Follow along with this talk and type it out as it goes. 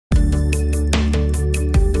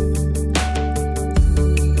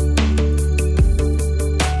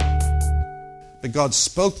that God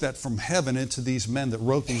spoke that from heaven into these men that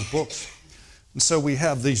wrote these books. And so we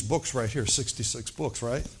have these books right here, 66 books,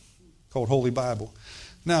 right? Called Holy Bible.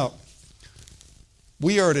 Now,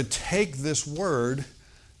 we are to take this word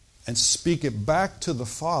and speak it back to the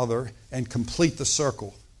Father and complete the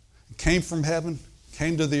circle. It came from heaven,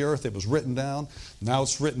 came to the earth, it was written down. Now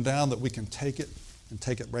it's written down that we can take it and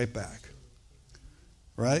take it right back.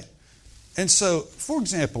 Right? And so, for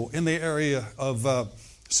example, in the area of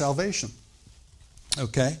salvation,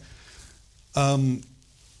 okay, how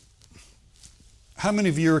many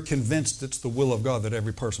of you are convinced it's the will of God that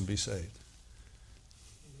every person be saved?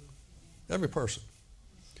 Every person.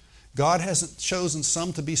 God hasn't chosen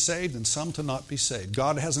some to be saved and some to not be saved.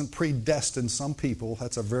 God hasn't predestined some people.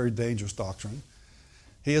 That's a very dangerous doctrine.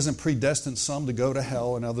 He hasn't predestined some to go to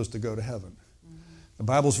hell and others to go to heaven. The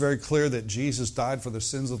Bible's very clear that Jesus died for the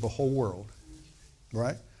sins of the whole world.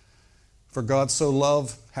 Right? For God so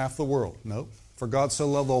loved half the world. No. For God so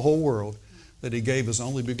loved the whole world that He gave His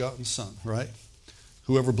only begotten Son. Right?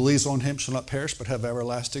 Whoever believes on Him shall not perish but have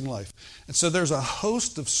everlasting life. And so there's a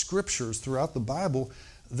host of scriptures throughout the Bible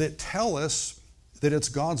that tell us that it's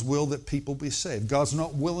God's will that people be saved. God's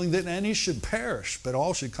not willing that any should perish, but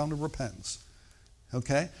all should come to repentance.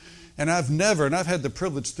 Okay? And I've had the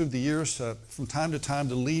privilege through the years from time to time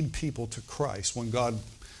to lead people to Christ when God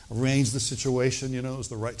arranged the situation, it was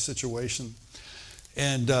the right situation.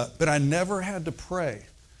 And but I never had to pray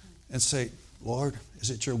and say, Lord, is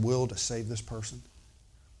it your will to save this person?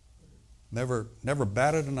 Never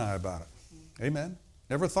batted an eye about it. Amen?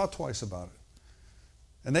 Never thought twice about it.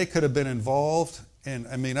 And they could have been involved. And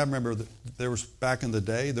I remember that back in the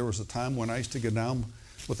day, there was a time when I used to go down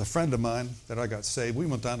with a friend of mine that I got saved. We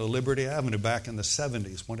went down to Liberty Avenue back in the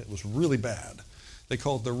 70s when it was really bad. They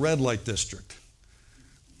called it the red light district.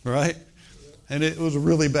 Right? And it was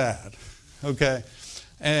really bad. Okay?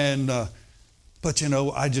 And, but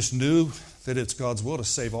I just knew that it's God's will to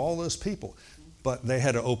save all those people. But they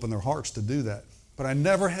had to open their hearts to do that. But I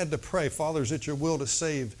never had to pray, Father, is it your will to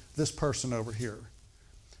save this person over here?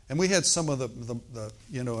 And we had some of the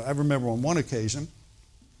I remember on one occasion,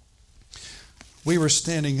 we were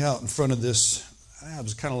standing out in front of this, it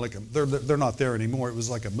was kind of like they're not there anymore, it was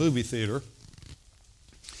like a movie theater.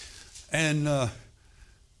 And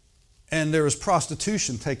there was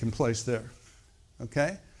prostitution taking place there.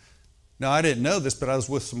 Okay? Now, I didn't know this, but I was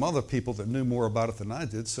with some other people that knew more about it than I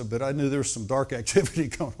did, but I knew there was some dark activity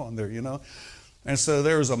going on there, And so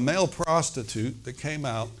there was a male prostitute that came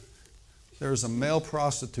out.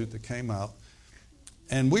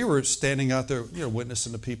 And we were standing out there,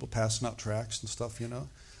 witnessing the people passing out tracts and stuff,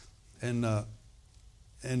 And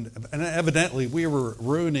evidently we were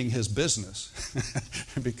ruining his business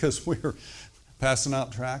because we were passing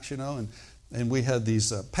out tracts, and we had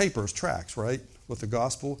these tracts, right, with the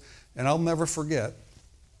gospel. And I'll never forget,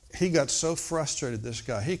 he got so frustrated, this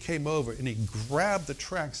guy. He came over and he grabbed the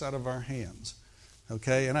tracts out of our hands.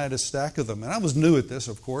 Okay, and I had a stack of them. And I was new at this,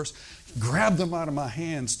 of course. Grabbed them out of my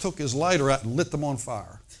hands, took his lighter out and lit them on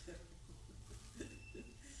fire.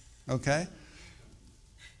 Okay?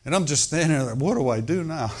 And I'm just standing there, what do I do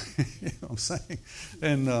now? What I'm saying?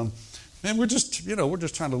 And we're just, we're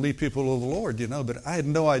just trying to lead people to the Lord, But I had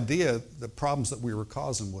no idea the problems that we were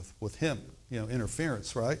causing with him,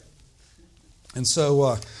 interference, right? And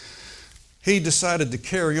so he decided to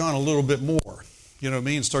carry on a little bit more.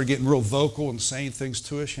 And started getting real vocal and saying things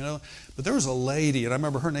to us, But there was a lady, and I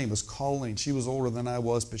remember her name was Colleen. She was older than I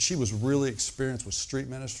was, but she was really experienced with street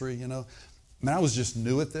ministry, I was just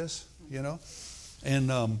new at this,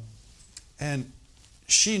 And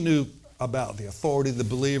she knew about the authority of the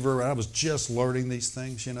believer, and I was just learning these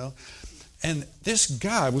things, And this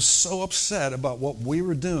guy was so upset about what we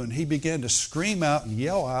were doing, he began to scream out and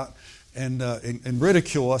yell out and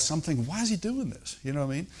ridicule us. I'm thinking, why is he doing this? You know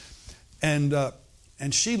what I mean?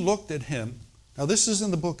 And she looked at him. Now, this is in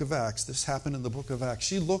the book of Acts. This happened in the book of Acts.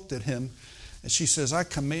 She looked at him, and she says, I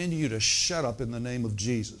command you to shut up in the name of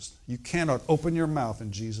Jesus. You cannot open your mouth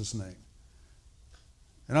in Jesus' name.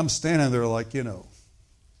 And I'm standing there like, And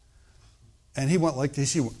he went like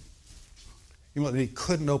this. He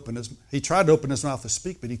couldn't open he tried to open his mouth to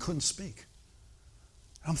speak, but he couldn't speak.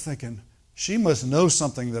 I'm thinking, she must know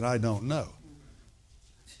something that I don't know.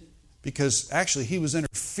 Because actually he was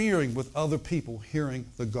interfering with other people hearing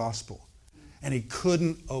the gospel. And he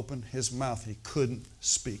couldn't open his mouth. He couldn't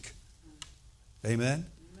speak. Amen?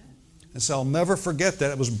 And so I'll never forget that.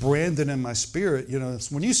 It was branded in my spirit.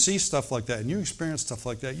 When you see stuff like that and you experience stuff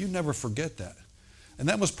like that, you never forget that. And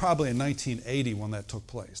that was probably in 1980 when that took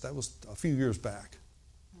place. That was a few years back.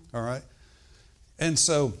 All right? And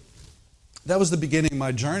so that was the beginning of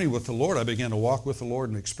my journey with the Lord. I began to walk with the Lord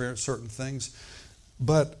and experience certain things.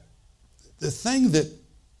 But the thing that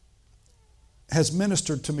has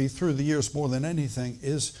ministered to me through the years more than anything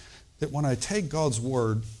is that when I take God's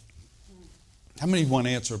Word, how many want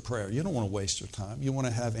answered prayer? You don't want to waste your time. You want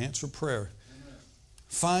to have answered prayer.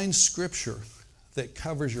 Find Scripture that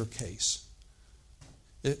covers your case.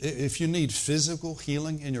 If you need physical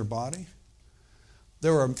healing in your body,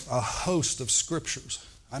 there are a host of Scriptures.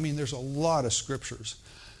 I mean, there's a lot of Scriptures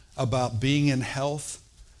about being in health,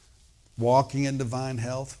 walking in divine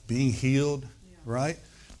health, being healed, right?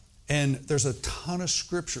 And there's a ton of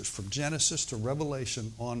Scriptures from Genesis to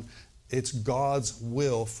Revelation on it's God's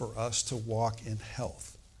will for us to walk in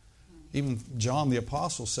health. Even John the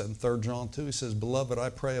Apostle said in 3 John 2, he says, "Beloved, I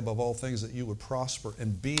pray above all things that you would prosper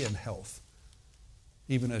and be in health,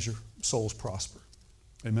 even as your souls prosper."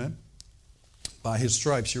 Amen? By His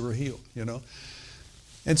stripes you were healed, you know.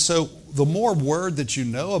 And so the more word that you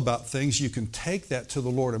know about things, you can take that to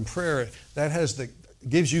the Lord in prayer. That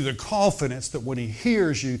gives you the confidence that when He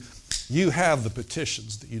hears you, you have the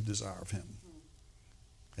petitions that you desire of Him.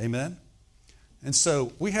 Amen? And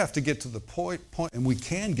so we have to get to the point, and we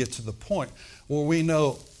can get to the point where we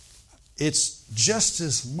know it's just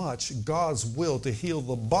as much God's will to heal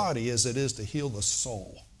the body as it is to heal the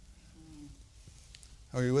soul.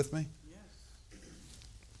 Are you with me? Yes.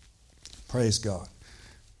 Praise God.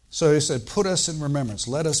 So He said, put us in remembrance.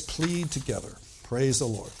 Let us plead together. Praise the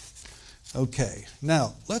Lord. Okay.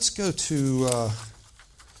 Now, let's go to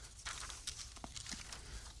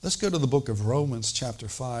the book of Romans chapter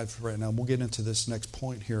 5 right now. We'll get into this next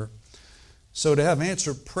point here. So to have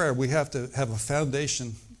answered prayer, we have to have a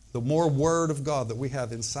foundation. The more Word of God that we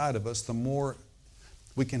have inside of us, the more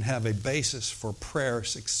we can have a basis for prayer,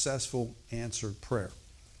 successful answered prayer.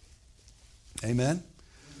 Amen?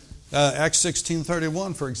 Acts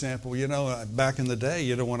 16:31, for example, back in the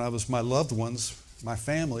day, when I was my loved ones, my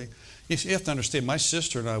family, you have to understand, my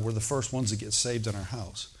sister and I were the first ones to get saved in our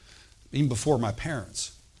house, even before my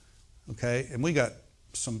parents. Okay? And we got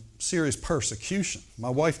some serious persecution. My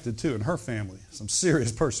wife did too, and her family, some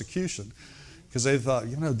serious persecution. Because they thought,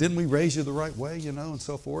 didn't we raise you the right way, and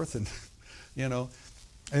so forth. And,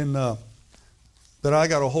 but I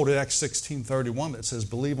got a hold of Acts 16:31 that says,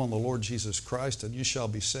 believe on the Lord Jesus Christ and you shall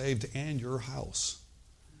be saved and your house.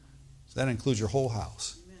 So that includes your whole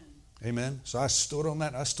house. Amen. So I stood on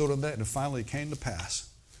that, and finally it came to pass.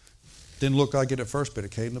 Didn't look like it at first, but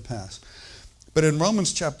it came to pass. But in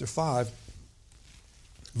Romans chapter 5,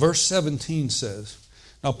 verse 17 says,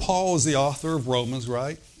 now Paul is the author of Romans,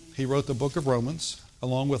 right? He wrote the book of Romans,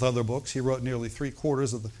 along with other books. He wrote nearly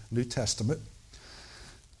 3/4 of the New Testament.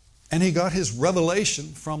 And he got his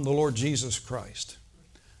revelation from the Lord Jesus Christ.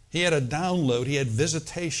 He had a download. He had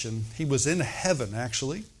visitation. He was in heaven,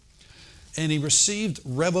 actually. And he received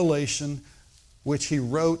revelation, which he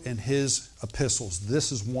wrote in his epistles.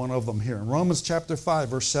 This is one of them here. In Romans chapter 5,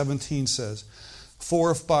 verse 17 says,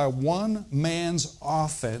 for if by one man's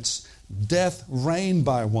offense death reigned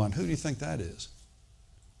by one. Who do you think that is?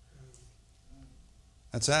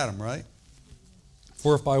 That's Adam, right?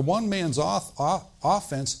 For if by one man's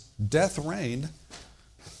offense death reigned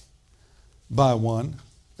by one,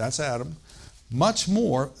 that's Adam, much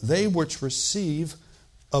more they which receive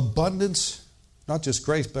abundance, not just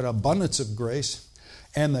grace, but abundance of grace,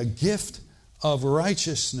 and the gift of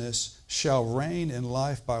righteousness shall reign in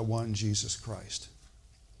life by one Jesus Christ.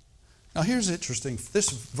 Now here's interesting. This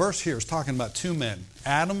verse here is talking about two men,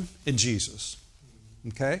 Adam and Jesus.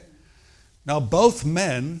 Okay? Now both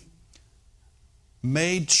men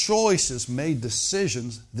made choices, made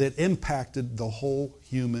decisions that impacted the whole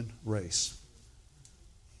human race.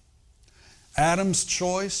 Adam's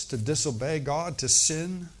choice to disobey God, to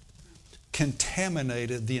sin,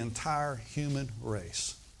 contaminated the entire human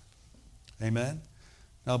race. Amen?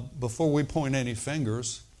 Now, before we point any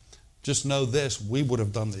fingers, just know this, we would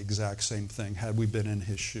have done the exact same thing had we been in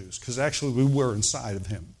his shoes. Because actually we were inside of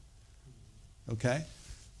him. Okay?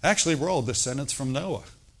 Actually, we're all descendants from Noah.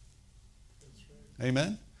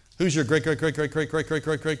 Amen? Who's your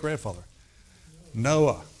great-great-great-great-great-great-great-great-grandfather?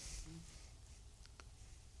 Noah.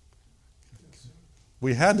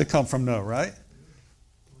 We had to come from Noah, right?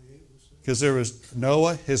 Because there was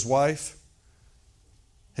Noah, his wife,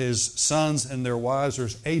 his sons, and their wives.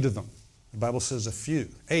 There's 8 of them. The Bible says a few.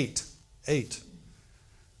 8.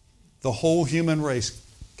 The whole human race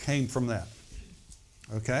came from that.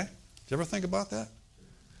 Okay? Did you ever think about that?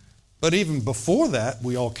 But even before that,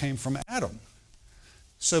 we all came from Adam.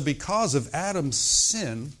 So because of Adam's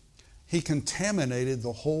sin, he contaminated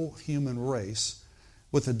the whole human race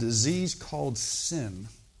with a disease called sin,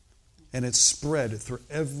 and it spread through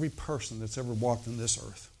every person that's ever walked in this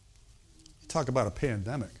earth. You talk about a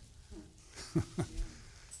pandemic.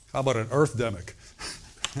 How about an earth-demic?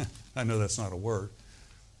 I know that's not a word.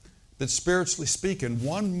 But spiritually speaking,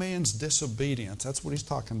 one man's disobedience, that's what he's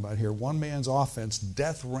talking about here. One man's offense,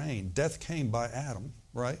 death reigned. Death came by Adam,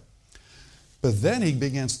 right? But then he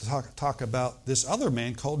begins to talk about this other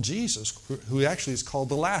man called Jesus, who actually is called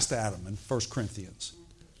the last Adam in 1 Corinthians.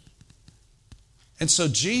 And so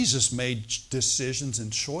Jesus made decisions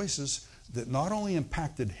and choices that not only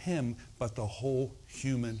impacted him, but the whole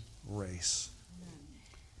human race.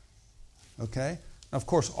 Okay? Now, of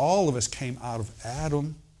course, all of us came out of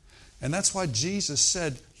Adam. And that's why Jesus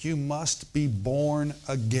said, you must be born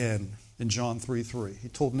again in John 3:3. He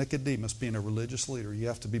told Nicodemus, being a religious leader, you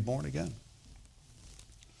have to be born again.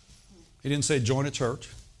 He didn't say join a church.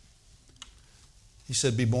 He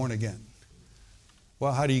said be born again.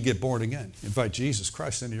 Well, how do you get born again? Invite Jesus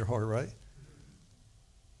Christ into your heart, right?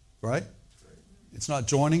 Right? It's not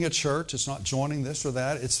joining a church. It's not joining this or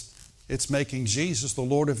that. It's making Jesus the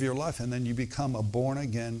Lord of your life, and then you become a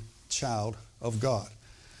born-again child of God.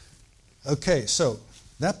 Okay, so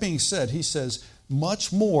that being said, he says,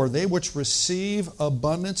 much more they which receive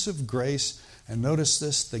abundance of grace, and notice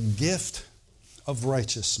this, the gift of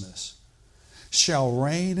righteousness, shall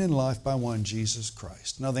reign in life by one, Jesus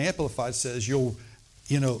Christ. Now the Amplified says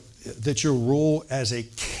that you'll rule as a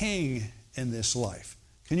king in this life.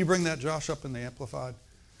 Can you bring that, Josh, up in the Amplified?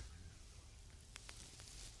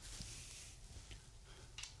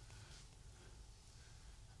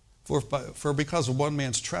 For because of one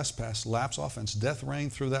man's trespass, lapse, offense, death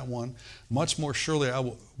reigned through that one, much more surely I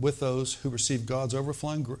will, with those who receive God's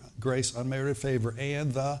overflowing grace, unmerited favor,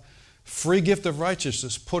 and the free gift of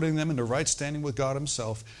righteousness, putting them into right standing with God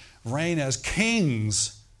himself, reign as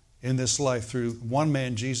kings in this life through one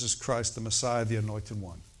man, Jesus Christ, the Messiah, the Anointed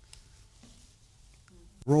One.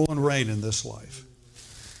 Rule and reign in this life.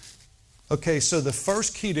 Okay, so the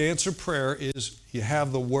first key to answer prayer is you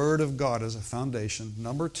have the Word of God as a foundation.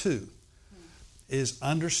 Number 2 is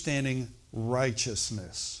understanding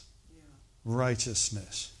righteousness.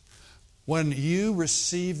 Righteousness. When you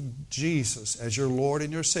receive Jesus as your Lord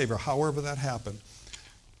and your Savior, however that happened,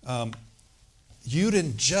 you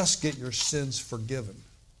didn't just get your sins forgiven.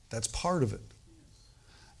 That's part of it.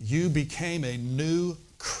 You became a new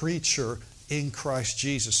creature in Christ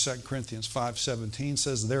Jesus. 2 Corinthians 5:17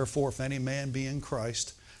 says, therefore, if any man be in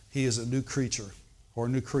Christ, he is a new creature or a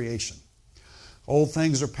new creation. Old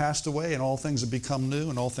things are passed away and all things have become new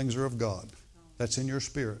and all things are of God. That's in your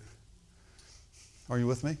spirit. Are you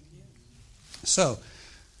with me? So,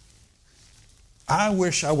 I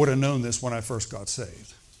wish I would have known this when I first got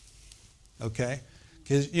saved. Okay?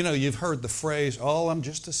 Because, you've heard the phrase, oh, I'm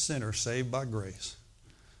just a sinner saved by grace.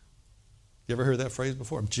 You ever heard that phrase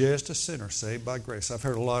before? I'm just a sinner saved by grace. I've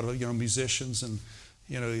heard a lot of, musicians and,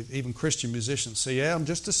 even Christian musicians say, yeah, I'm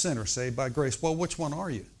just a sinner saved by grace. Well, which one are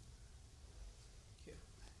you?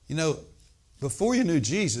 Before you knew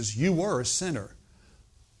Jesus, you were a sinner.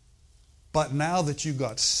 But now that you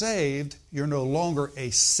got saved, you're no longer a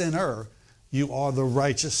sinner. You are the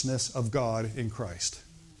righteousness of God in Christ.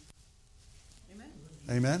 Amen.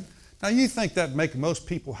 Amen. Now you think that'd make most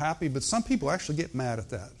people happy, but some people actually get mad at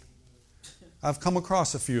that. I've come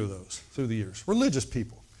across a few of those through the years. Religious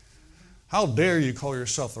people. How dare you call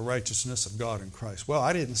yourself the righteousness of God in Christ? Well,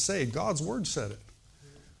 I didn't say it. God's Word said it.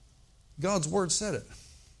 God's Word said it.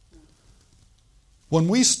 When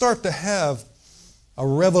we start to have a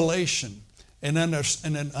revelation and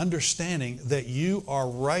an understanding that you are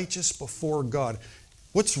righteous before God.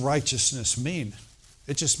 What's righteousness mean?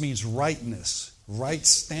 It just means rightness, right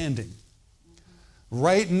standing.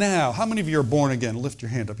 Right now, how many of you are born again? Lift your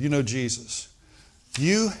hand up. You know Jesus.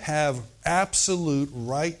 You have absolute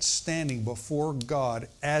right standing before God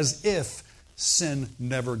as if sin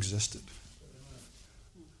never existed.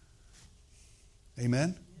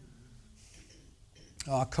 Amen?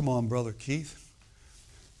 Oh, come on, Brother Keith.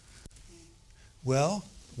 Well,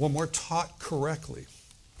 when we're taught correctly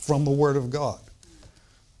from the Word of God,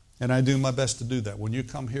 and I do my best to do that. When you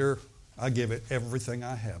come here, I give it everything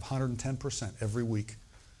I have, 110% every week.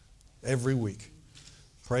 Every week.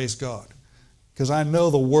 Praise God. Because I know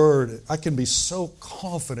the Word, I can be so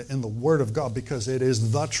confident in the Word of God because it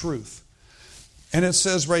is the truth. And it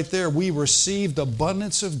says right there, we received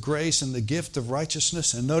abundance of grace and the gift of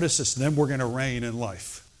righteousness. And notice this, then we're going to reign in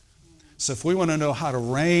life. So if we want to know how to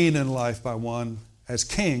reign in life by one as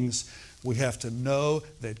kings, we have to know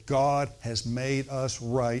that God has made us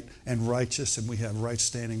right and righteous, and we have right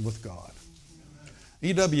standing with God.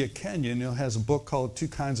 E.W. Kenyon, has a book called Two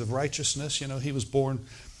Kinds of Righteousness. He was born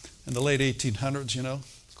in the late 1800s,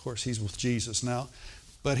 Of course, he's with Jesus now.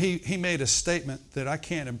 But he made a statement that I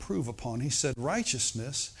can't improve upon. He said,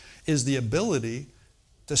 righteousness is the ability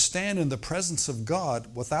to stand in the presence of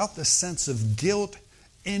God without the sense of guilt,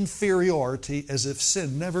 inferiority, as if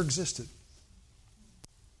sin never existed.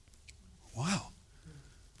 Wow.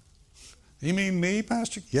 You mean me,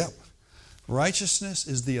 Pastor? Yep. Righteousness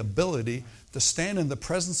is the ability to stand in the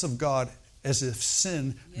presence of God as if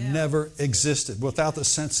sin never existed, without the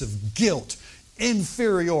sense of guilt,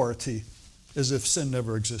 inferiority, as if sin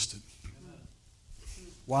never existed.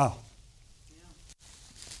 Wow.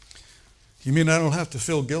 You mean I don't have to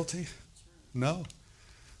feel guilty? No.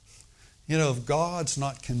 You know, if God's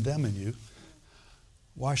not condemning you,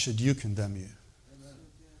 why should you condemn you?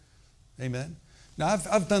 Amen. Now,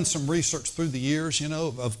 I've done some research through the years, you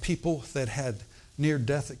know, of people that had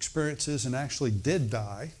near-death experiences and actually did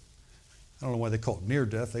die. I don't know why they call it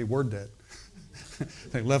near-death. They were dead.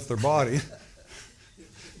 They left their body.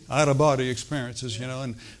 Out-of-body experiences, you know.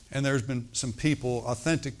 And there's been some people,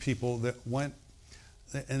 authentic people, that went,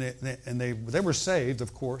 and they were saved,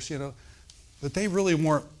 of course, you know, but they really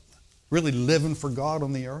weren't really living for God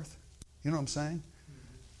on the earth. You know what I'm saying?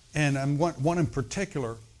 And one in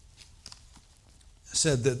particular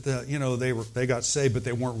said that you know, they got saved, but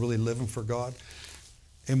they weren't really living for God.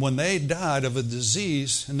 And when they died of a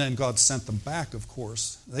disease, and then God sent them back, of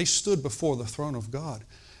course, they stood before the throne of God.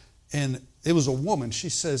 And it was a woman. She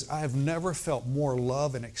says, I have never felt more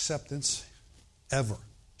love and acceptance ever.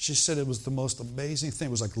 She said it was the most amazing thing.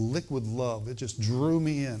 It was like liquid love. It just drew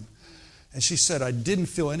me in. And she said, I didn't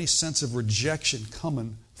feel any sense of rejection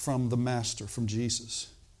coming from the Master, from Jesus.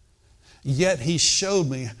 Yet He showed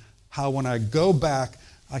me how when I go back,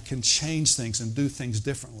 I can change things and do things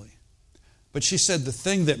differently. But she said the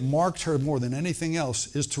thing that marked her more than anything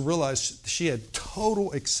else is to realize she had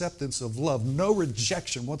total acceptance of love, no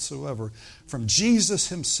rejection whatsoever from Jesus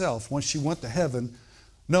Himself when she went to heaven,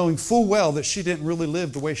 knowing full well that she didn't really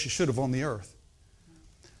live the way she should have on the earth.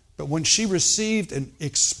 But when she received and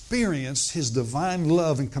experienced His divine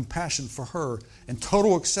love and compassion for her and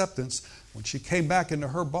total acceptance, when she came back into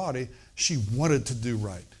her body, she wanted to do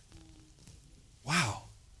right. Wow.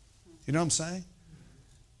 You know what I'm saying?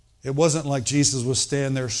 It wasn't like Jesus was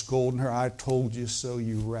standing there scolding her, I told you so,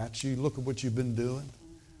 you rat. You look at what you've been doing.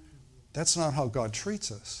 That's not how God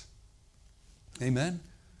treats us. Amen?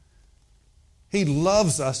 He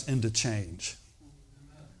loves us into change.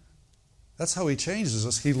 That's how He changes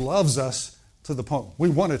us. He loves us to the point we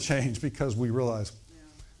want to change because we realize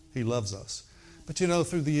He loves us. But you know,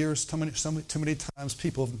 through the years, too many times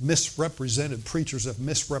people have misrepresented, preachers have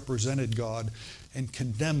misrepresented God and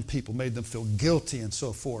condemned people, made them feel guilty and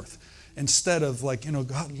so forth. Instead of like, you know,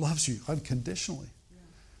 God loves you unconditionally.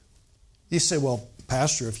 You say, well,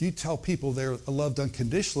 Pastor, if you tell people they're loved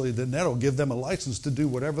unconditionally, then that'll give them a license to do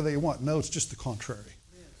whatever they want. No, it's just the contrary.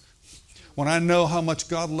 When I know how much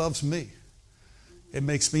God loves me, it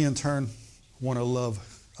makes me in turn want to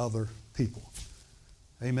love other people.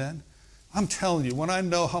 Amen? I'm telling you, when I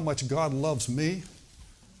know how much God loves me,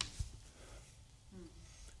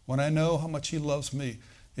 when I know how much He loves me,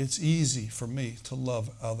 it's easy for me to love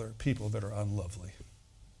other people that are unlovely.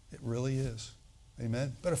 It really is.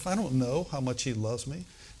 Amen? But if I don't know how much He loves me,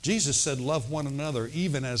 Jesus said, love one another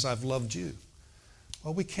even as I've loved you.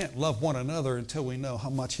 Well, we can't love one another until we know how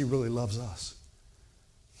much He really loves us.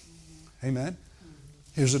 Amen?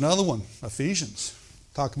 Here's another one, Ephesians.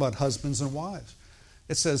 Talk about husbands and wives.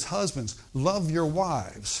 It says, husbands, love your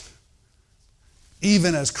wives,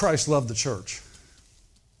 even as Christ loved the church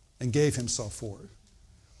and gave Himself for it.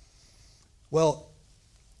 Well,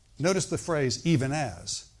 notice the phrase, even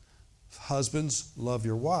as. Husbands, love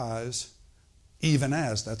your wives, even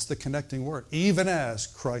as. That's the connecting word. Even as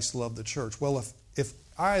Christ loved the church. Well, if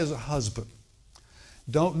I as a husband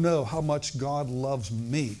don't know how much God loves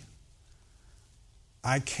me,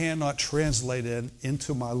 I cannot translate it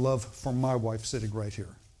into my love for my wife sitting right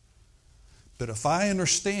here. But if I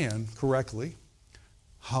understand correctly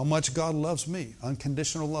how much God loves me,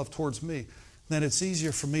 unconditional love towards me, then it's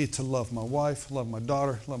easier for me to love my wife, love my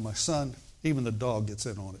daughter, love my son. Even the dog gets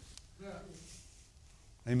in on it.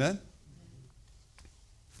 Amen?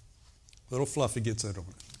 Little Fluffy gets in on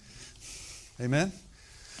it. Amen?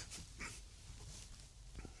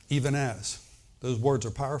 Even as. Those words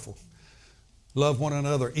are powerful. Love one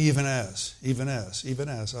another even as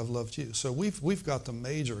I've loved you. So we've got the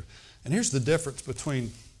major. And here's the difference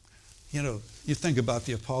between, you know, you think about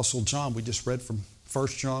the Apostle John. We just read from 1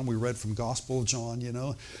 John. We read from Gospel of John, you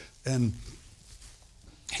know. And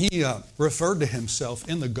he referred to himself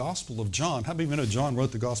in the Gospel of John. How many of you know John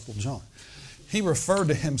wrote the Gospel of John? He referred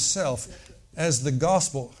to himself as the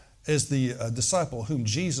gospel, as the disciple whom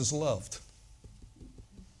Jesus loved.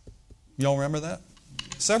 Y'all remember that?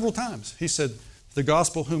 Several times. He said, the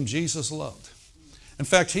gospel whom Jesus loved. In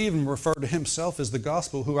fact, he even referred to himself as the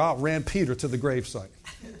gospel who outran Peter to the gravesite.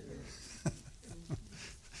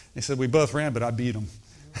 He said, we both ran, but I beat him.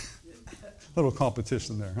 Little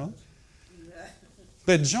competition there, huh?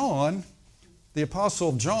 But John, the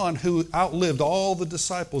Apostle John, who outlived all the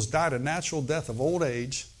disciples, died a natural death of old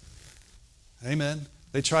age. Amen.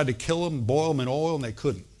 They tried to kill him, boil him in oil, and they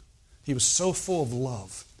couldn't. He was so full of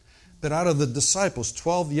love that out of the disciples,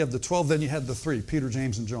 12, you have the 12, then you had the 3, Peter,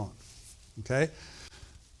 James, and John. Okay?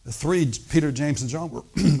 The 3, Peter, James, and John, were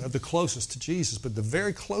the closest to Jesus, but the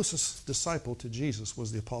very closest disciple to Jesus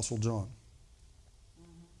was the Apostle John.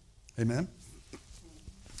 Amen?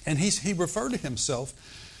 And he referred to himself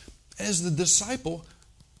as the disciple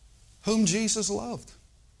whom Jesus loved.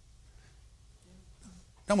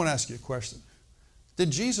 I want to ask you a question. Did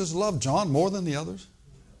Jesus love John more than the others?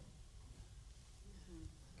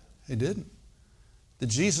 He didn't. Did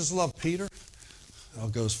Jesus love Peter? I'll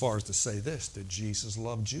go as far as to say this. Did Jesus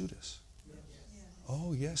love Judas?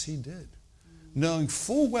 Oh, yes, he did. Knowing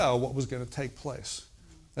full well what was going to take place.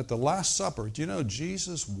 At the Last Supper, do you know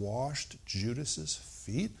Jesus washed Judas's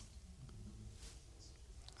feet?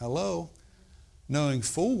 Hello? Knowing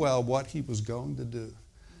full well what he was going to do.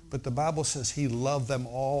 But the Bible says he loved them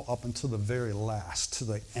all up until the very last, to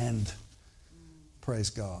the end. Praise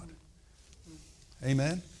God.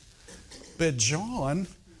 Amen? But John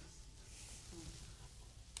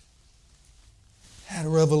had a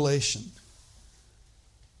revelation.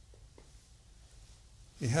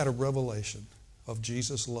 He had a revelation of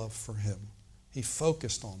Jesus' love for him. He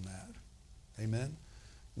focused on that. Amen?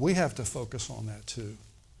 We have to focus on that too.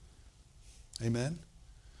 Amen?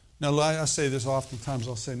 Now, I say this oftentimes.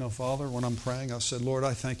 I'll say, no, Father, when I'm praying, I'll say, Lord,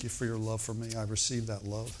 I thank you for your love for me. I received that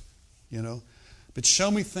love, you know. But show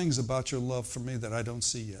me things about your love for me that I don't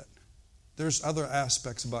see yet. There's other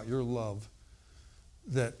aspects about your love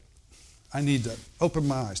that I need to open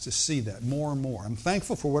my eyes to see that more and more. I'm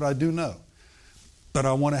thankful for what I do know, but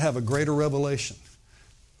I want to have a greater revelation.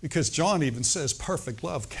 Because John even says, perfect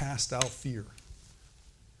love casts out fear.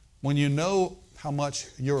 When you know how much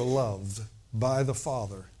you're loved by the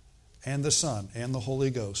Father and the Son and the Holy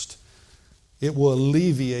Ghost, it will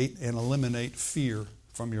alleviate and eliminate fear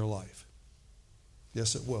from your life.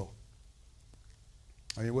 Yes, it will.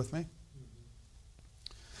 Are you with me?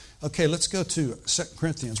 Okay, let's go to 2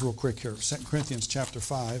 Corinthians real quick here. 2 Corinthians chapter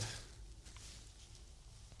 5.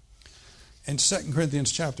 In 2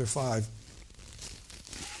 Corinthians chapter 5,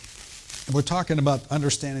 we're talking about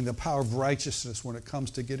understanding the power of righteousness when it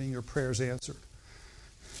comes to getting your prayers answered.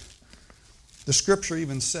 The scripture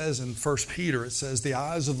even says in 1 Peter, it says, the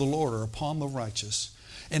eyes of the Lord are upon the righteous,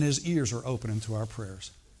 and his ears are open unto our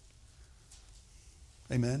prayers.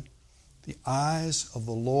 Amen? The eyes of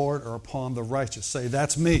the Lord are upon the righteous. Say,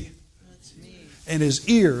 that's me. That's me. And his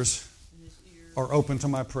ears are open to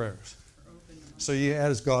my prayers. So you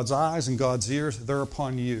add God's eyes and God's ears, they're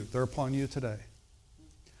upon you. They're upon you today.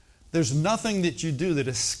 There's nothing that you do that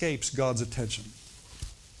escapes God's attention.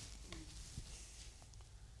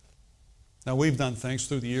 Now, we've done things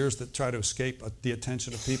through the years that try to escape the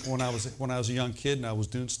attention of people. When I was a young kid and I was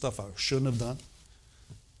doing stuff I shouldn't have done.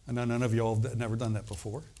 I know none of you all have never done that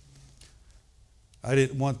before. I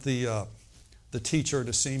didn't want the teacher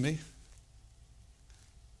to see me,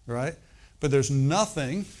 right? But there's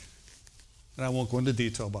nothing, and I won't go into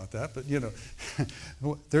detail about that, but you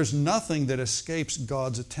know, there's nothing that escapes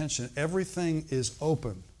God's attention. Everything is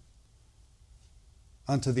open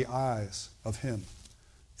unto the eyes of Him.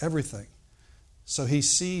 Everything. So He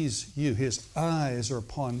sees you. His eyes are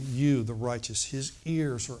upon you, the righteous. His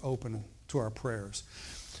ears are open to our prayers.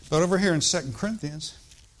 But over here in 2 Corinthians,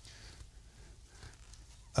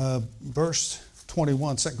 verse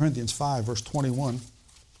 21, 2 Corinthians 5, verse 21,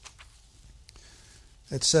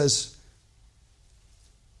 it says,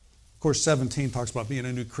 of course, 17 talks about being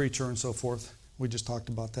a new creature and so forth. We just talked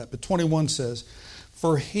about that. But 21 says,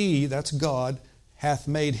 for He, that's God, hath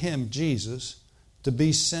made Him, Jesus, to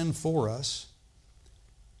be sin for us,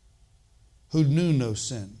 who knew no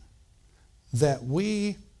sin, that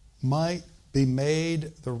we might be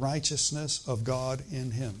made the righteousness of God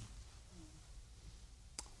in Him.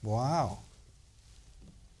 Wow.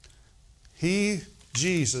 He,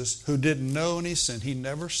 Jesus, who didn't know any sin, He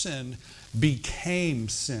never sinned, became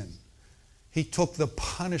sin. He took the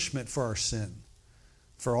punishment for our sin,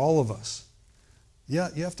 for all of us. Yeah,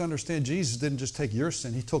 you have to understand, Jesus didn't just take your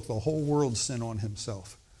sin, He took the whole world's sin on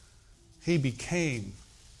Himself. He became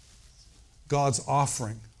God's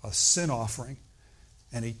offering, a sin offering,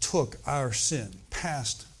 and He took our sin,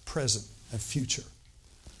 past, present, and future.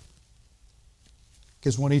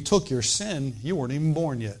 Because when He took your sin, you weren't even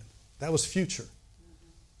born yet. That was future.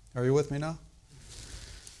 Are you with me now?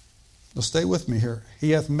 Now stay with me here.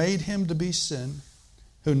 He hath made him to be sin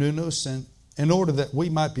who knew no sin, in order that we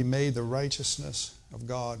might be made the righteousness of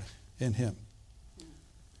God in him.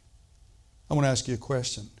 I want to ask you a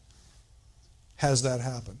question. Has that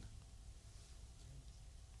happened?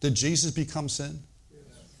 Did Jesus become sin?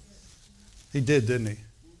 He did, didn't he?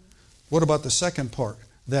 What about the second part?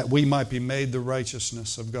 That we might be made the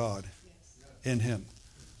righteousness of God in him.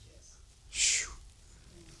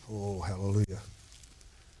 Oh, hallelujah.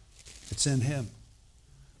 It's in him.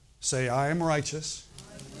 Say, I am righteous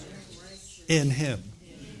in him.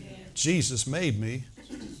 Jesus made me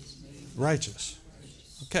righteous.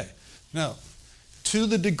 Okay. Now, to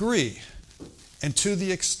the degree and to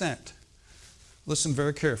the extent, listen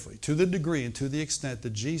very carefully, to the degree and to the extent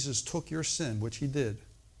that Jesus took your sin, which he did,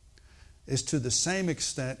 is to the same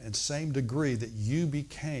extent and same degree that you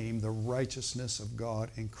became the righteousness of God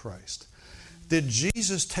in Christ. Did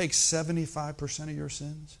Jesus take 75% of your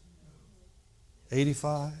sins?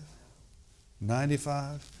 85?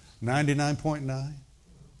 95? 99.9?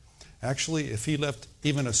 Actually, if he left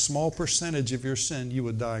even a small percentage of your sin, you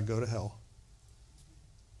would die and go to hell.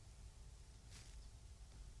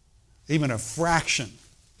 Even a fraction.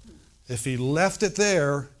 If he left it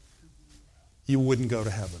there, you wouldn't go to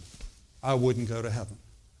heaven. I wouldn't go to heaven.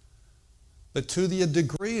 But to the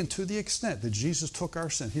degree and to the extent that Jesus took our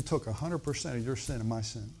sin, he took 100% of your sin and my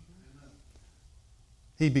sin.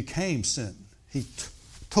 He became sin. He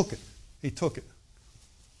took it. He took it.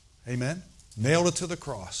 Amen? Nailed it to the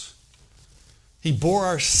cross. He bore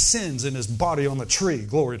our sins in his body on the tree.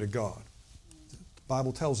 Glory to God. The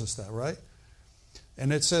Bible tells us that, right?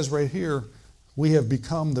 And it says right here, we have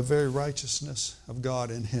become the very righteousness of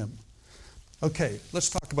God in him. Okay, let's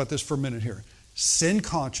talk about this for a minute here. Sin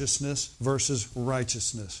consciousness versus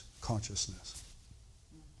righteousness consciousness.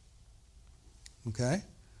 Okay?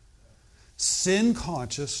 Sin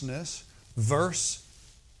consciousness versus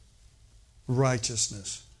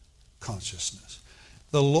righteousness consciousness.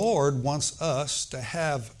 The Lord wants us to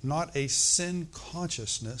have not a sin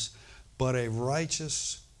consciousness, but a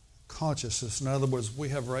righteous consciousness. In other words, we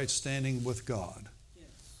have right standing with God. Yes.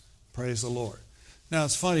 Praise the Lord. Now,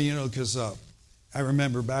 it's funny, because I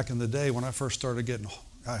remember back in the day when I first started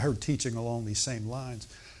I heard teaching along these same lines,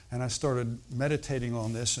 and I started meditating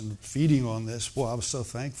on this and feeding on this. Boy, I was so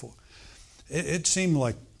thankful. It seemed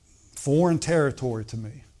like foreign territory to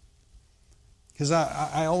me. Because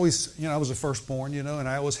I always, I was a firstborn, and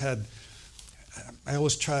I always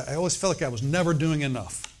felt like I was never doing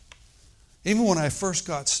enough. Even when I first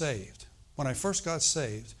got saved, I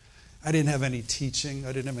didn't have any teaching.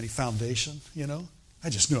 I didn't have any foundation, I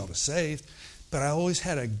just knew I was saved. But I always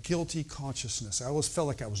had a guilty consciousness. I always felt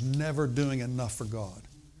like I was never doing enough for God.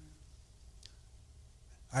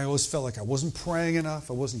 I always felt like I wasn't praying enough.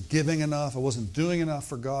 I wasn't giving enough. I wasn't doing enough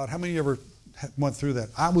for God. How many of you ever went through that?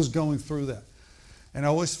 I was going through that. And I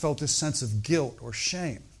always felt this sense of guilt or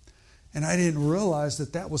shame. And I didn't realize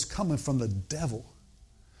that was coming from the devil,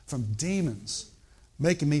 from demons,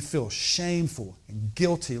 making me feel shameful and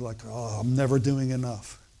guilty, like, I'm never doing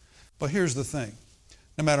enough. But here's the thing.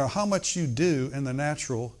 No matter how much you do in the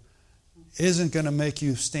natural, isn't going to make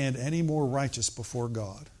you stand any more righteous before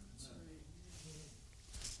God.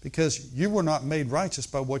 Because you were not made righteous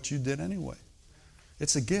by what you did anyway.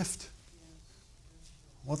 It's a gift.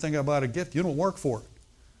 One thing about a gift, you don't work for it.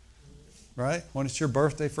 Right? When it's your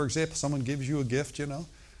birthday, for example, someone gives you a gift, you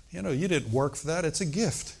didn't work for that. It's a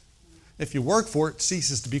gift. If you work for it, it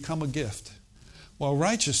ceases to become a gift. Well,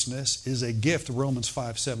 righteousness is a gift, Romans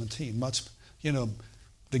 5:17.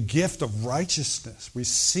 The gift of righteousness,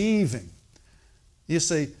 receiving. You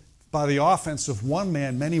say, by the offense of one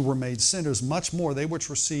man, many were made sinners. Much more, they which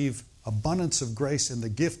receive abundance of grace and the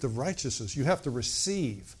gift of righteousness. You have to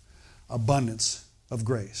receive abundance of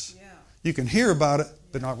grace. Yeah. You can hear about it,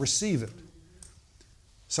 but not receive it.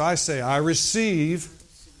 So I say, I receive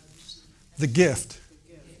the gift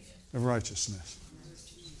of righteousness.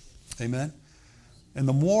 Amen? And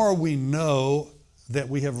the more we know that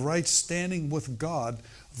we have right standing with God,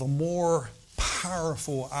 the more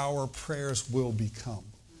powerful our prayers will become.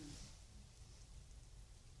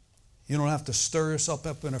 You don't have to stir yourself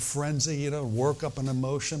up in a frenzy, work up an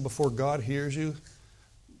emotion before God hears you.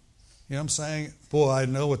 You know what I'm saying? Boy, I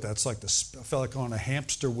know what that's like. I felt like on a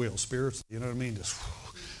hamster wheel, spiritually. You know what I mean? Just,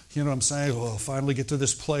 you know what I'm saying? Well, I'll finally get to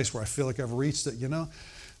this place where I feel like I've reached it,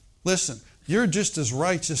 Listen, you're just as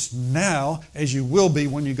righteous now as you will be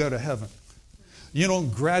when you go to heaven. You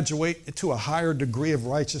don't graduate to a higher degree of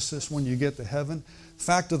righteousness when you get to heaven.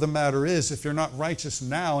 Fact of the matter is, if you're not righteous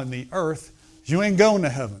now in the earth, you ain't going to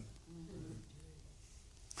heaven.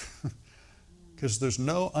 Because there's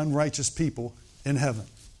no unrighteous people in heaven.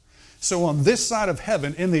 So on this side of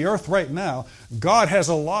heaven, in the earth right now, God has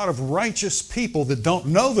a lot of righteous people that don't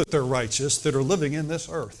know that they're righteous that are living in this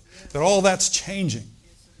earth. That all that's changing.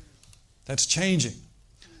 That's changing.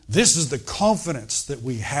 This is the confidence that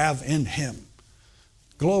we have in Him.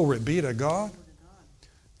 Glory be to God.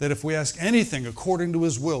 That if we ask anything according to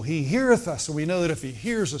His will, He heareth us. And we know that if He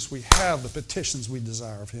hears us, we have the petitions we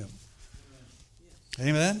desire of Him.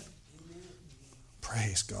 Amen?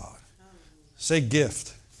 Praise God. Say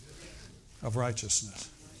gift of righteousness.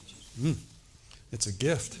 It's a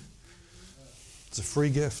gift. It's a free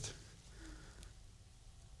gift.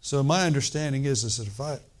 So my understanding is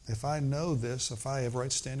that if I know this, if I have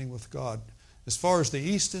right standing with God, as far as the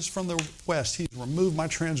east is from the west, He's removed my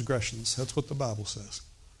transgressions. That's what the Bible says.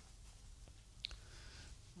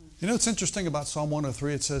 You know what's interesting about Psalm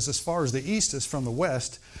 103? It says, as far as the east is from the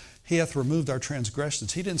west, He hath removed our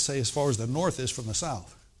transgressions. He didn't say as far as the north is from the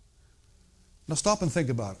south. Now stop and think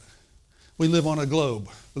about it. We live on a globe.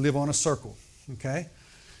 We live on a circle. Okay?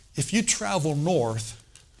 If you travel north,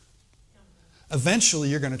 eventually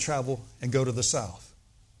you're going to travel and go to the south.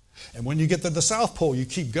 And when you get to the South Pole, you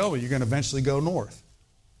keep going. You're going to eventually go north.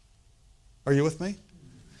 Are you with me?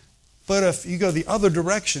 But if you go the other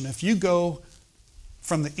direction, if you go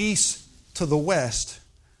from the east to the west,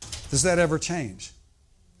 does that ever change?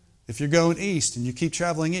 If you're going east and you keep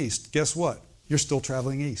traveling east, guess what? You're still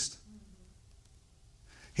traveling east.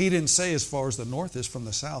 He didn't say as far as the north is from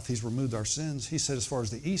the south, He's removed our sins. He said as far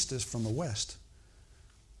as the east is from the west.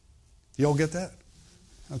 You all get that?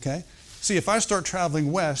 Okay? See, if I start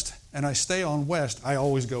traveling west and I stay on west, I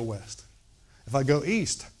always go west. If I go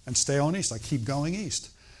east and stay on east, I keep going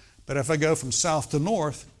east. But if I go from south to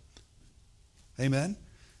north, amen?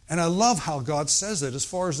 And I love how God says that as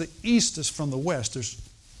far as the east is from the west, there's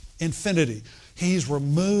infinity. He's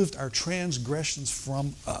removed our transgressions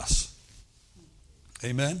from us.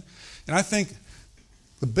 Amen? And I think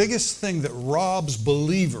the biggest thing that robs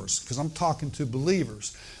believers, because I'm talking to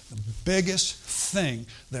believers, the biggest thing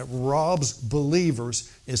that robs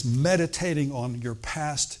believers is meditating on your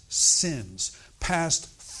past sins, past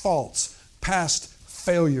faults, past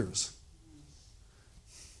failures.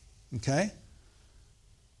 Okay?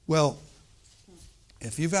 Well,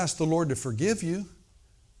 if you've asked the Lord to forgive you,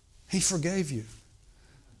 He forgave you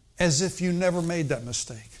as if you never made that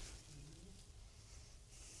mistake.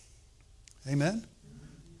 Amen?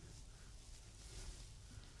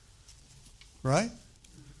 Right?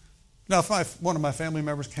 Now, if one of my family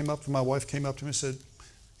members came up to my wife, came up to me and said,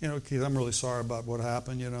 you know, Keith, I'm really sorry about what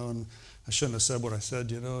happened, you know, and I shouldn't have said what I said,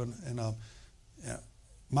 you know, and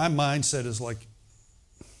my mindset is like,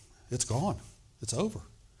 it's gone. It's over.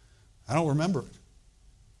 I don't remember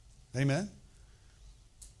it. Amen?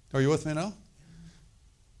 Are you with me now?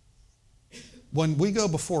 When we go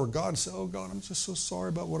before God and say, oh, God, I'm just so sorry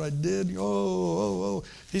about what I did.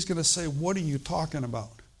 He's going to say, what are you talking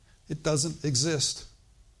about? It doesn't exist.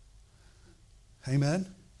 Amen?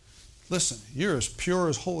 Listen, you're as pure,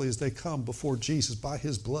 as holy as they come before Jesus by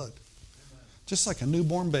His blood. Just like a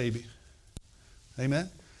newborn baby. Amen?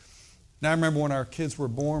 Now, I remember when our kids were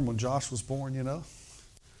born, when Josh was born, you know,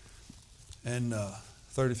 and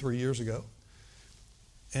 33 years ago.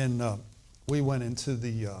 And we went into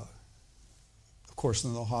of course,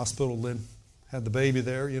 in the hospital, Lynn had the baby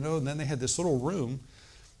there, you know, and then they had this little room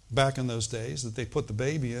back in those days that they put the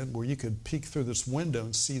baby in where you could peek through this window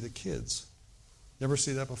and see the kids. You ever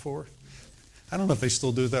see that before? I don't know if they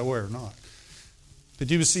still do it that way or not.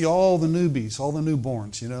 But you would see all the newbies, all the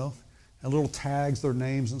newborns, you know, and little tags, their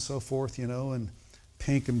names and so forth, you know, and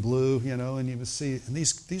pink and blue, you know, and you would see, and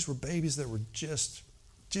these were babies that were just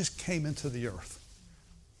came into the earth.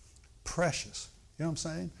 Precious. You know what I'm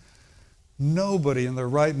saying? Nobody in their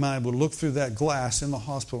right mind would look through that glass in the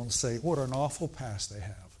hospital and say, what an awful past they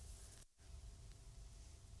have.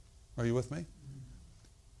 Are you with me?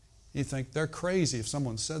 You think they're crazy if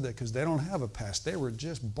someone said that because they don't have a past. They were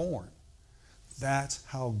just born. That's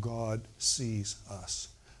how God sees us.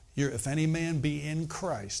 If any man be in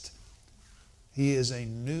Christ, he is a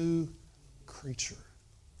new creature.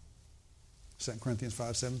 2 Corinthians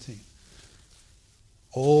 5:17.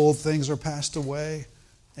 Old things are passed away,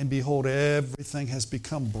 and behold, everything has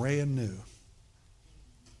become brand new.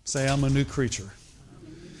 Say, I'm a new creature.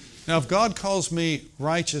 Now, if God calls me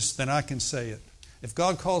righteous, then I can say it. If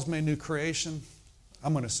God calls me a new creation,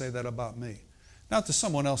 I'm going to say that about me. Not to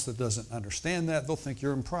someone else that doesn't understand that. They'll think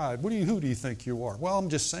you're in pride. Who do you think you are? Well, I'm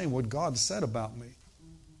just saying what God said about me.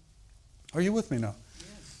 Are you with me now?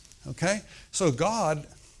 Okay? So God,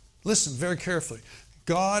 listen very carefully.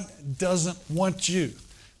 God doesn't want you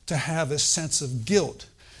to have a sense of guilt,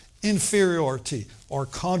 inferiority, or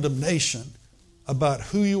condemnation about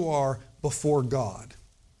who you are before God.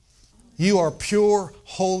 You are pure,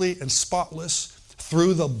 holy, and spotless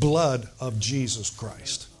through the blood of Jesus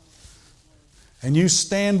Christ. And you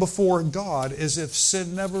stand before God as if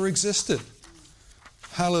sin never existed.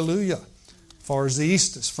 Hallelujah. As far as the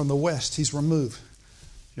east is from the west, He's removed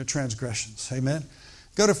your transgressions. Amen.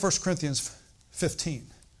 Go to 1 Corinthians 15.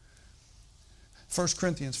 1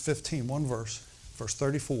 Corinthians 15, one verse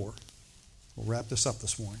 34. We'll wrap this up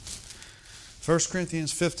this morning. 1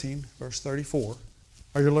 Corinthians 15, verse 34.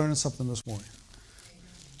 Are you learning something this morning?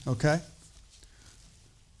 Okay?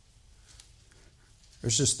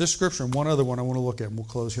 There's just this scripture and one other one I want to look at, and we'll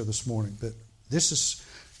close here this morning. But this is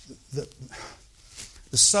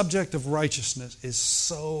the subject of righteousness is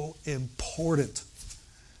so important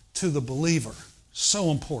to the believer.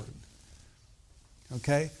 So important.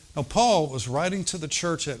 Okay? Now, Paul was writing to the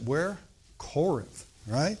church at where? Corinth,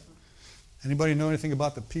 right? Anybody know anything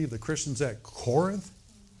about the Christians at Corinth?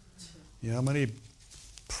 You know how many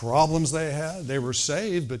problems they had? They were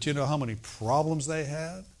saved, but you know how many problems they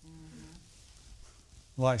had?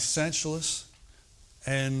 Licentious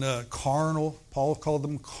and carnal. Paul called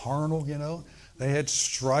them carnal, you know. They had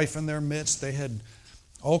strife in their midst. They had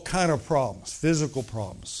all kind of problems, physical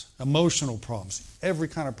problems, emotional problems, every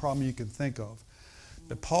kind of problem you can think of.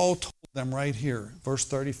 But Paul told them right here, verse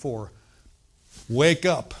 34, wake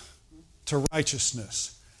up to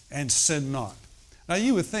righteousness and sin not. Now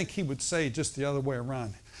you would think he would say just the other way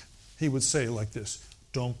around. He would say like this,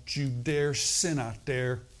 don't you dare sin out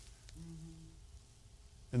there.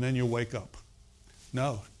 And then you'll wake up.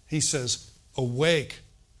 No, he says, awake.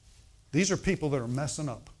 These are people that are messing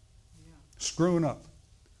up, screwing up.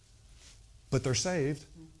 But they're saved.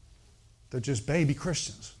 They're just baby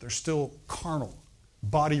Christians. They're still carnal,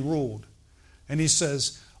 body ruled. And he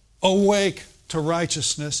says, awake to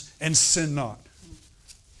righteousness and sin not.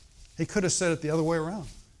 He could have said it the other way around.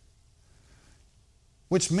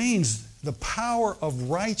 Which means the power of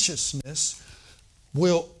righteousness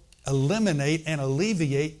will eliminate and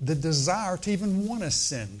alleviate the desire to even want to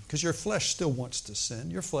sin. Because your flesh still wants to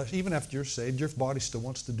sin. Your flesh, even after you're saved, your body still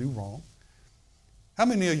wants to do wrong. How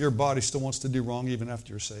many of your body still wants to do wrong even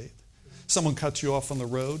after you're saved? Someone cuts you off on the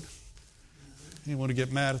road. You want to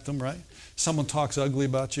get mad at them, right? Someone talks ugly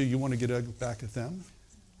about you. You want to get ugly back at them.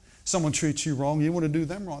 Someone treats you wrong. You want to do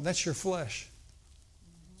them wrong. That's your flesh.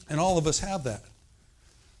 And all of us have that.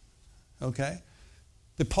 Okay?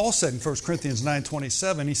 But Paul said in 1 Corinthians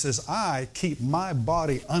 9:27, he says, I keep my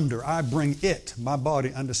body under. I bring my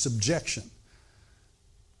body, under subjection.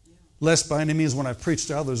 Lest by any means when I preach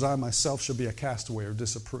to others, I myself shall be a castaway or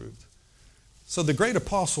disapproved. So the great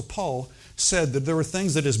apostle Paul said that there were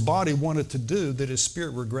things that his body wanted to do that his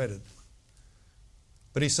spirit regretted.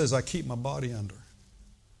 But he says, I keep my body under.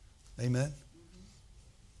 Amen?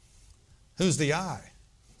 Who's the I?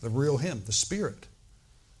 The real him, the spirit.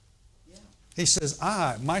 He says,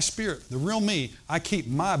 my spirit, the real me, I keep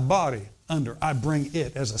my body under. I bring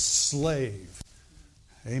it as a slave.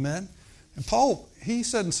 Amen? And Paul, he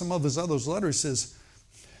said in some of his other letters, he says,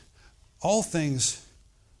 all things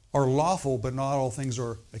are lawful, but not all things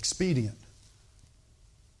are expedient.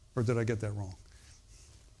 Or did I get that wrong?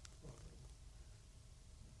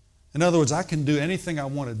 In other words, I can do anything I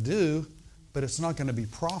want to do, but it's not going to be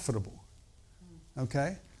profitable.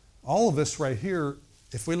 Okay? All of us right here,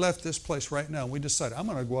 if we left this place right now and we decide, I'm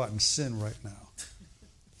going to go out and sin right now.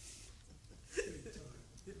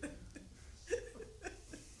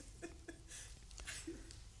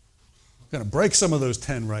 I'm going to break some of those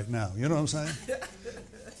 10 right now. You know what I'm saying?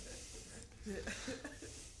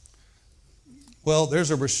 Well,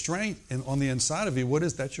 there's a restraint on the inside of you. What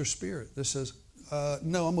is that? Your spirit that says,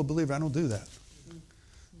 no, I'm a believer. I don't do that.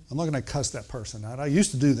 I'm not going to cuss that person out. I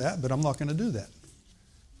used to do that, but I'm not going to do that.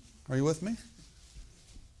 Are you with me?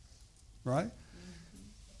 Right?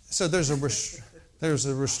 So there's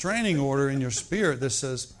a restraining order in your spirit that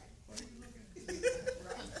says,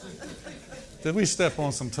 did we step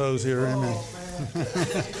on some toes here? Amen.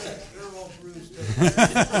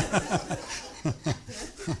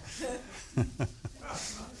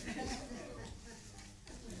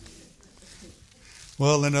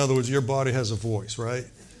 Well, in other words, your body has a voice, right?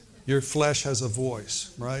 Your flesh has a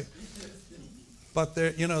voice, right? But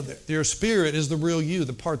there, your spirit is the real you,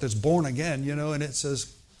 the part that's born again, and it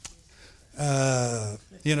says, and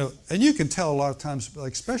you can tell a lot of times,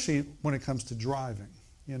 like especially when it comes to driving.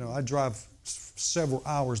 I drive several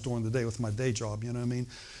hours during the day with my day job,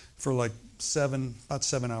 for like about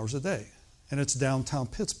 7 hours a day. And it's downtown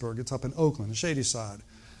Pittsburgh. It's up in Oakland, Shadyside.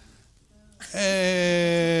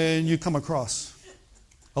 And you come across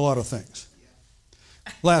a lot of things.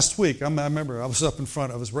 Last week, I remember I was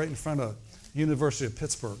right in front of University of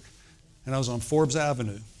Pittsburgh, and I was on Forbes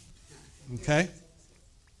Avenue. Okay?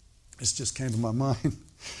 This just came to my mind.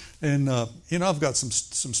 And, I've got some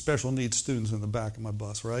special needs students in the back of my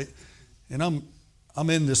bus, right? And I'm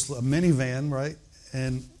in this minivan, right?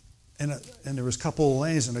 And there was a couple of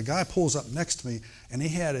lanes, and a guy pulls up next to me, and he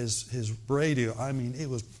had his radio. I mean, it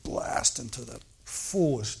was blasting to the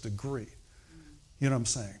fullest degree. You know what I'm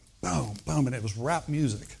saying? Boom, boom, and it was rap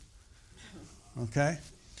music. Okay?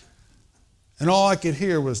 And all I could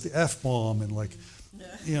hear was the F-bomb and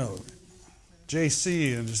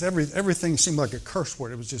JC, and just everything seemed like a curse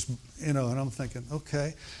word. It was just, and I'm thinking,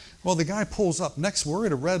 okay. Well, the guy pulls up next. We're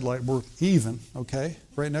at a red light. We're even, okay,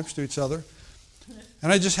 right next to each other.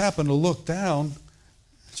 And I just happened to look down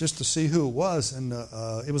just to see who it was, and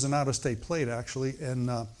it was an out-of-state plate, actually.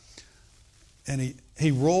 And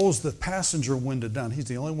he rolls the passenger window down. He's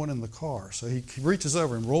the only one in the car. So he reaches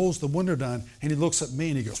over and rolls the window down, and he looks at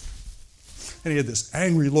me, and he goes, and he had this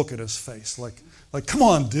angry look at his face, like, come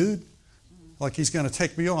on, dude. Like he's going to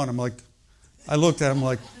take me on. I looked at him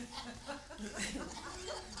like,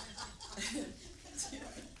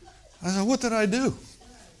 I said, what did I do?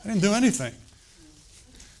 I didn't do anything.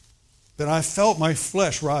 But I felt my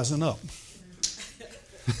flesh rising up.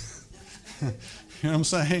 You know what I'm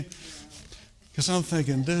saying? Because I'm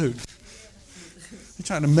thinking, dude, you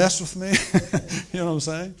trying to mess with me? You know what I'm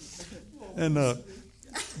saying? And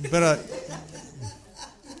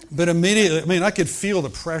but immediately, I could feel the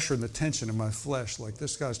pressure and the tension in my flesh. Like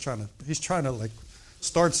this guy's trying to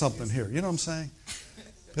start something here. You know what I'm saying?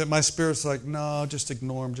 But my spirit's like, no, just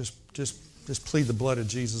ignore him. Just plead the blood of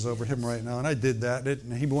Jesus over him right now. And I did that,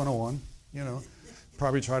 and he went on.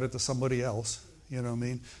 Probably tried it to somebody else. You know what I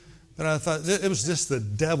mean? But I thought it was just the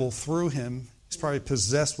devil through him. He's probably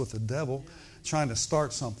possessed with the devil, trying to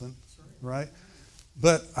start something, right?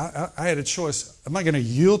 But I had a choice. Am I going to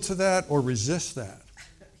yield to that or resist that?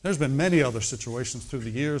 There's been many other situations through the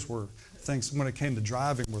years where things, when it came to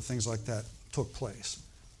driving, where things like that took place.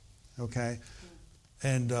 Okay?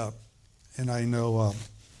 And I know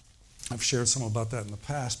I've shared some about that in the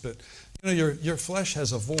past, but your flesh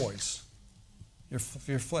has a voice.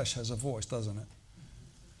 Your flesh has a voice, doesn't it?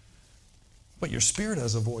 But your spirit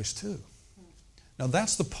has a voice too. Now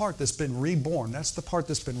that's the part that's been reborn. That's the part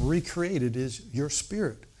that's been recreated, is your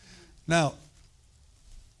spirit. Now,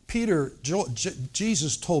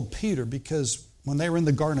 Jesus told Peter, because when they were in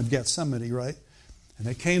the Garden of Gethsemane, right, and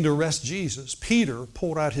they came to arrest Jesus, Peter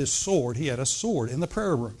pulled out his sword. He had a sword in the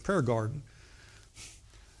prayer garden.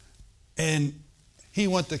 And he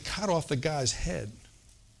went to cut off the guy's head.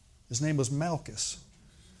 His name was Malchus.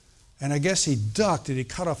 And I guess he ducked and he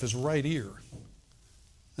cut off his right ear.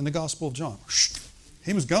 In the Gospel of John.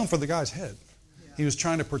 He was going for the guy's head. He was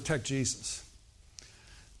trying to protect Jesus.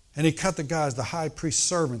 And he cut the high priest's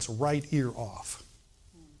servant's right ear off.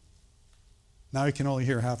 Now he can only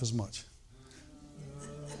hear half as much.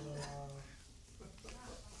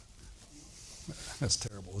 That's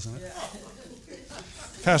terrible, isn't it?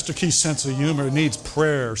 Pastor Keith's sense of humor needs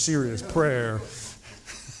prayer, serious prayer.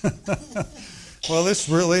 Well, this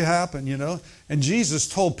really happened, And Jesus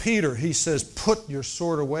told Peter, he says, put your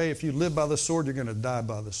sword away. If you live by the sword, you're going to die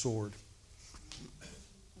by the sword.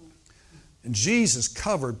 And Jesus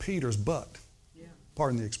covered Peter's butt.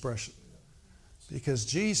 Pardon the expression. Because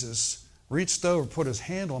Jesus reached over, put his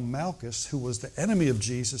hand on Malchus, who was the enemy of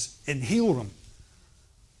Jesus, and healed him.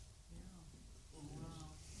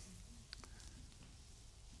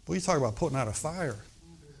 Well, you talk about putting out a fire.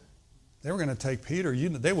 They were going to take Peter.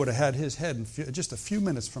 They would have had his head in just a few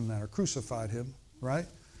minutes from that, or crucified him, right?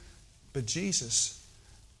 But Jesus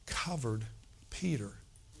covered Peter.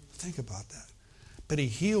 Think about that. But he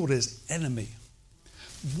healed his enemy.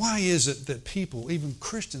 Why is it that people, even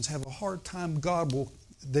Christians, have a hard time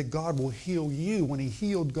that God will heal you when he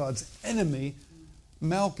healed God's enemy,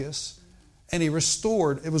 Malchus, and he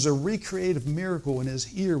restored? It was a recreative miracle, and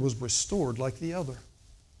his ear was restored like the other.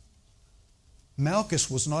 Malchus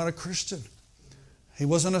was not a Christian. He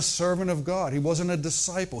wasn't a servant of God. He wasn't a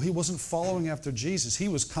disciple. He wasn't following after Jesus. He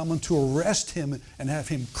was coming to arrest him and have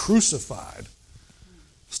him crucified.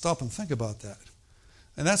 Stop and think about that.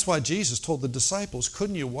 And that's why Jesus told the disciples,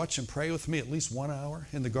 couldn't you watch and pray with me at least 1 hour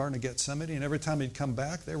in the Garden of Gethsemane? And every time he'd come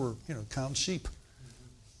back, they were, counting sheep.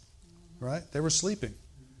 Right? They were sleeping.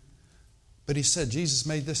 But he said, Jesus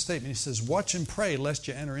made this statement. He says, watch and pray lest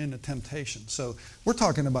you enter into temptation. So we're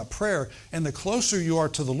talking about prayer. And the closer you are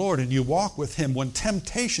to the Lord and you walk with him, when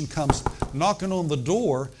temptation comes knocking on the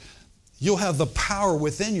door, you'll have the power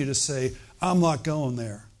within you to say, I'm not going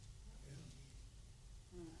there.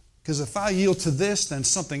 Because if I yield to this, then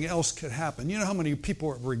something else could happen. You know how many people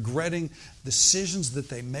are regretting decisions that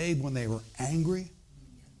they made when they were angry?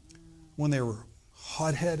 When they were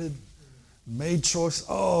hot-headed, made choice.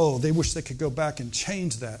 Oh, they wish they could go back and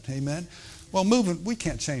change that. Amen? Well, we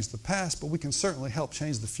can't change the past, but we can certainly help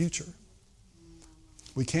change the future.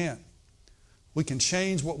 We can. We can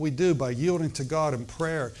change what we do by yielding to God in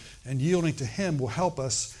prayer, and yielding to Him will help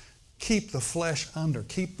us keep the flesh under,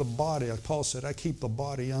 keep the body. Like Paul said, I keep the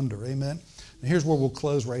body under. Amen? And here's where we'll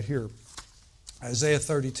close right here. Isaiah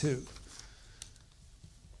 32.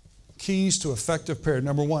 Keys to effective prayer.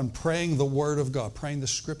 Number one, praying the Word of God, praying the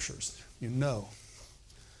Scriptures. You know.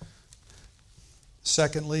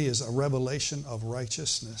 Secondly is a revelation of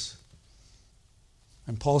righteousness.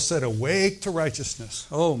 And Paul said, awake to righteousness.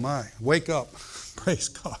 Oh my, wake up. Praise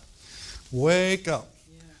God. Wake up.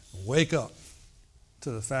 Yes. Wake up to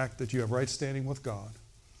the fact that you have right standing with God.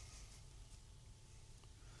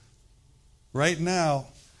 Right now,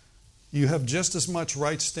 you have just as much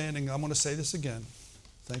right standing. I'm going to say this again.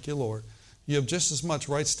 Thank you, Lord. You have just as much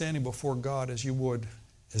right standing before God as you would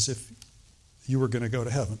as if you were going to go to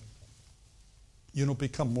heaven. You don't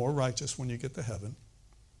become more righteous when you get to heaven.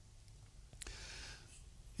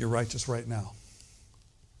 You're righteous right now.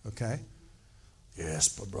 Okay? Yes,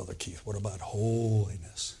 but Brother Keith, what about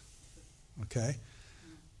holiness? Okay?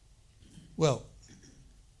 Well,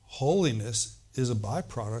 holiness is a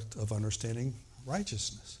byproduct of understanding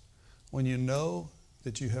righteousness. When you know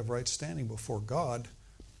that you have right standing before God,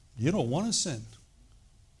 you don't want to sin.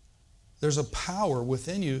 There's a power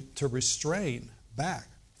within you to restrain back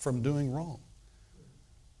from doing wrong.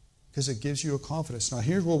 Because it gives you a confidence. Now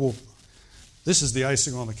here's where this is the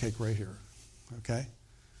icing on the cake right here. Okay?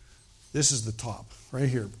 This is the top right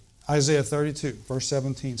here. Isaiah 32, verse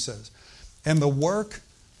 17 says, and the work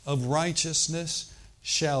of righteousness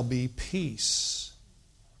shall be peace.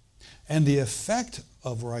 And the effect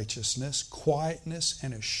of righteousness, quietness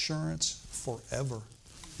and assurance forever.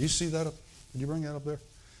 Do you see that up? Did you bring that up there?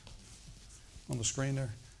 On the screen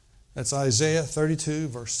there? That's Isaiah 32,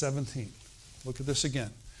 verse 17. Look at this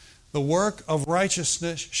again. The work of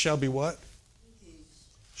righteousness shall be what?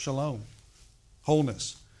 Shalom.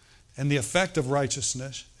 Wholeness. And the effect of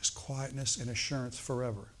righteousness is quietness and assurance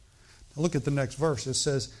forever. Now look at the next verse. It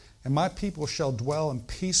says, and my people shall dwell in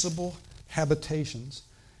peaceable habitations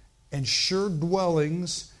and sure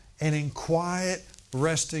dwellings and in quiet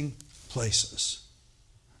resting places.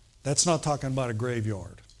 That's not talking about a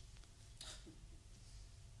graveyard.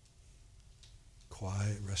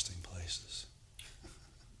 Quiet resting places.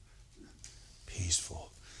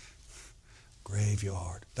 Peaceful.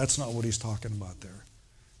 Graveyard. That's not what he's talking about there.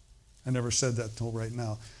 I never said that till right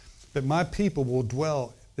now. But my people will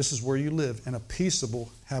dwell, this is where you live, in a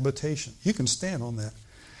peaceable habitation. You can stand on that.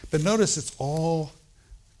 But notice it's all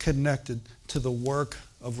connected to the work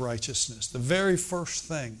of righteousness. The very first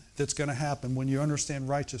thing that's going to happen when you understand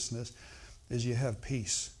righteousness is you have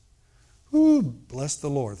peace. Ooh, bless the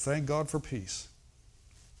Lord. Thank God for peace.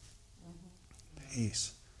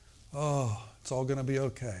 Peace. Oh, it's all going to be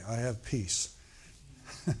okay. I have peace.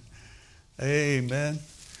 Amen.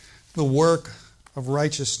 The work of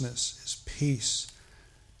righteousness is peace.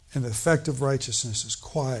 And the effect of righteousness is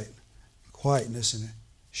quietness and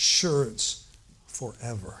assurance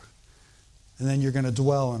forever. And then you're going to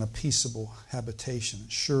dwell in a peaceable habitation,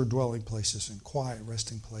 sure dwelling places and quiet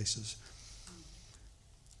resting places.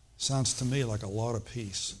 Sounds to me like a lot of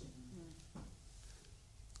peace.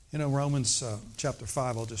 You know, Romans chapter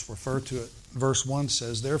 5, I'll just refer to it. Verse 1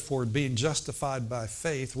 says, therefore, being justified by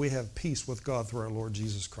faith, we have peace with God through our Lord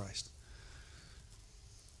Jesus Christ.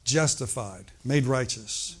 Justified, made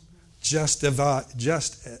righteous, just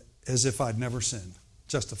as if I'd never sinned.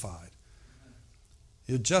 Justified.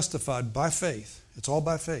 You're justified by faith. It's all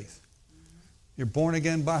by faith. You're born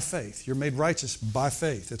again by faith. You're made righteous by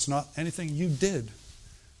faith. It's not anything you did.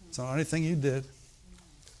 It's not anything you did.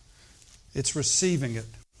 It's receiving it.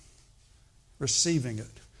 Receiving it.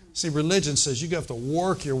 See, religion says you have to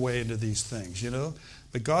work your way into these things, you know.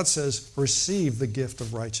 But God says, receive the gift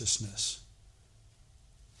of righteousness.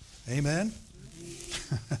 Amen?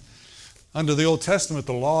 Under the Old Testament,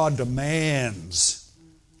 the law demands.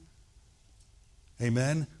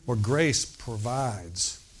 Amen? Where grace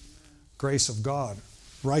provides. Grace of God.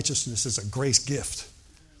 Righteousness is a grace gift.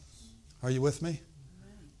 Are you with me?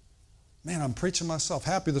 Man, I'm preaching myself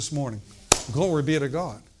happy this morning. Glory be to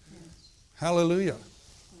God. Hallelujah.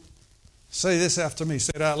 Say this after me.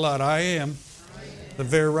 Say it out loud. I am the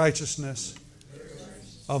very righteousness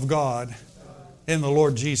of God in the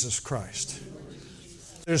Lord Jesus Christ.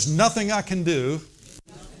 There's nothing I can do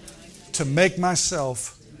to make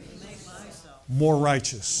myself more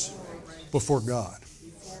righteous before God.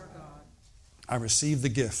 I receive the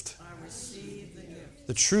gift,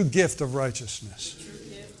 the true gift of righteousness.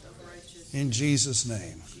 In Jesus'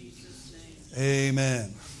 name.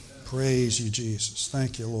 Amen. Praise you, Jesus.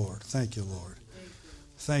 Thank you, Lord. Thank you, Lord.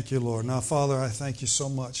 Thank you, Lord. Now, Father, I thank you so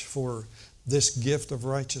much for this gift of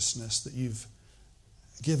righteousness that you've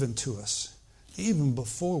given to us. Even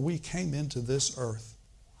before we came into this earth,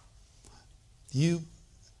 you,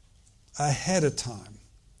 ahead of time,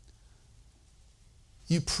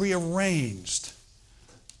 you prearranged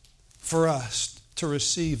for us to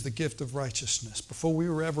receive the gift of righteousness. Before we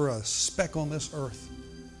were ever a speck on this earth,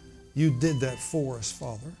 you did that for us,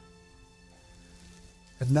 Father.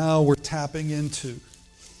 And now we're tapping into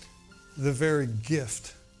the very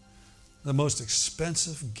gift, the most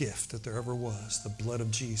expensive gift that there ever was, the blood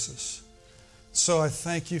of Jesus. So I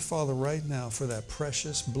thank you, Father, right now for that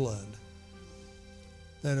precious blood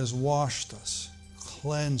that has washed us,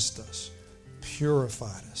 cleansed us,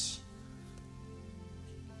 purified us.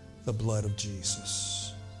 The blood of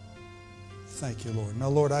Jesus. Thank you, Lord. Now,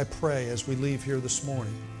 Lord, I pray as we leave here this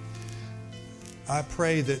morning, I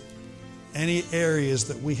pray that any areas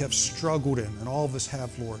that we have struggled in, and all of us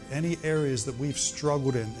have, Lord, any areas that we've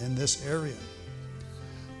struggled in this area,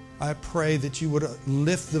 I pray that you would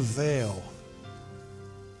lift the veil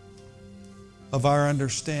of our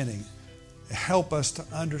understanding. Help us to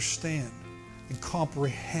understand and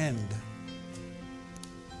comprehend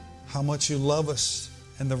how much you love us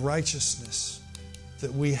and the righteousness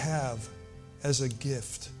that we have as a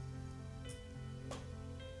gift.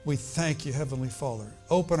 We thank you, Heavenly Father.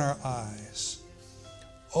 Open our eyes.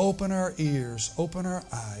 Open our ears. Open our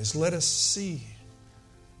eyes. Let us see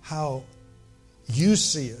how you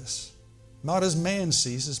see us. Not as man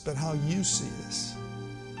sees us, but how you see us.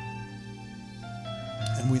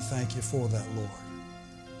 And we thank you for that, Lord.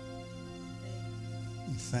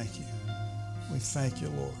 We thank you. We thank you,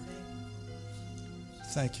 Lord.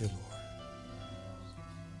 Thank you, Lord.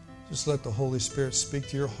 Just let the Holy Spirit speak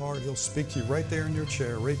to your heart. He'll speak to you right there in your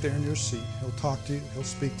chair, right there in your seat. He'll talk to you. He'll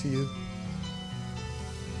speak to you.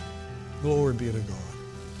 Glory be to God.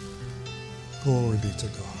 Glory be to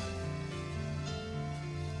God.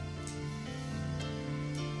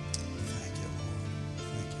 Thank you, Lord.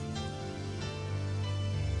 Thank you, Lord.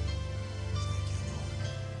 Thank you, Lord.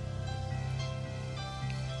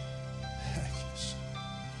 Thank you, son.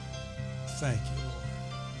 Thank you, Lord.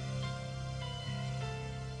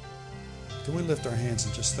 Can we lift our hands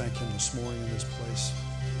and just thank Him this morning in this place?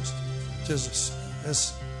 Just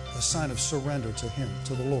as a sign of surrender to Him,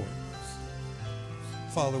 to the Lord.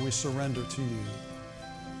 Father, we surrender to you.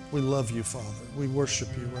 We love you, Father. We worship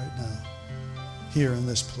you right now, here in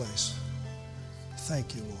this place.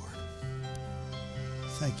 Thank you, Lord.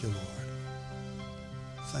 Thank you, Lord.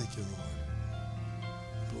 Thank you,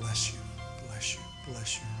 Lord. Bless you, bless you,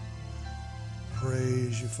 bless you.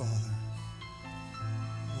 Praise you, Father.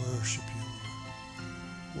 Worship you, Lord.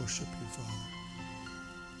 Worship you, Father.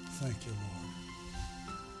 Thank you, Lord.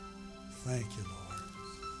 Thank you, Lord.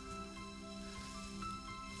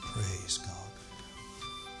 Praise God.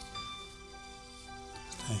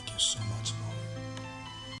 Thank you so much, Lord.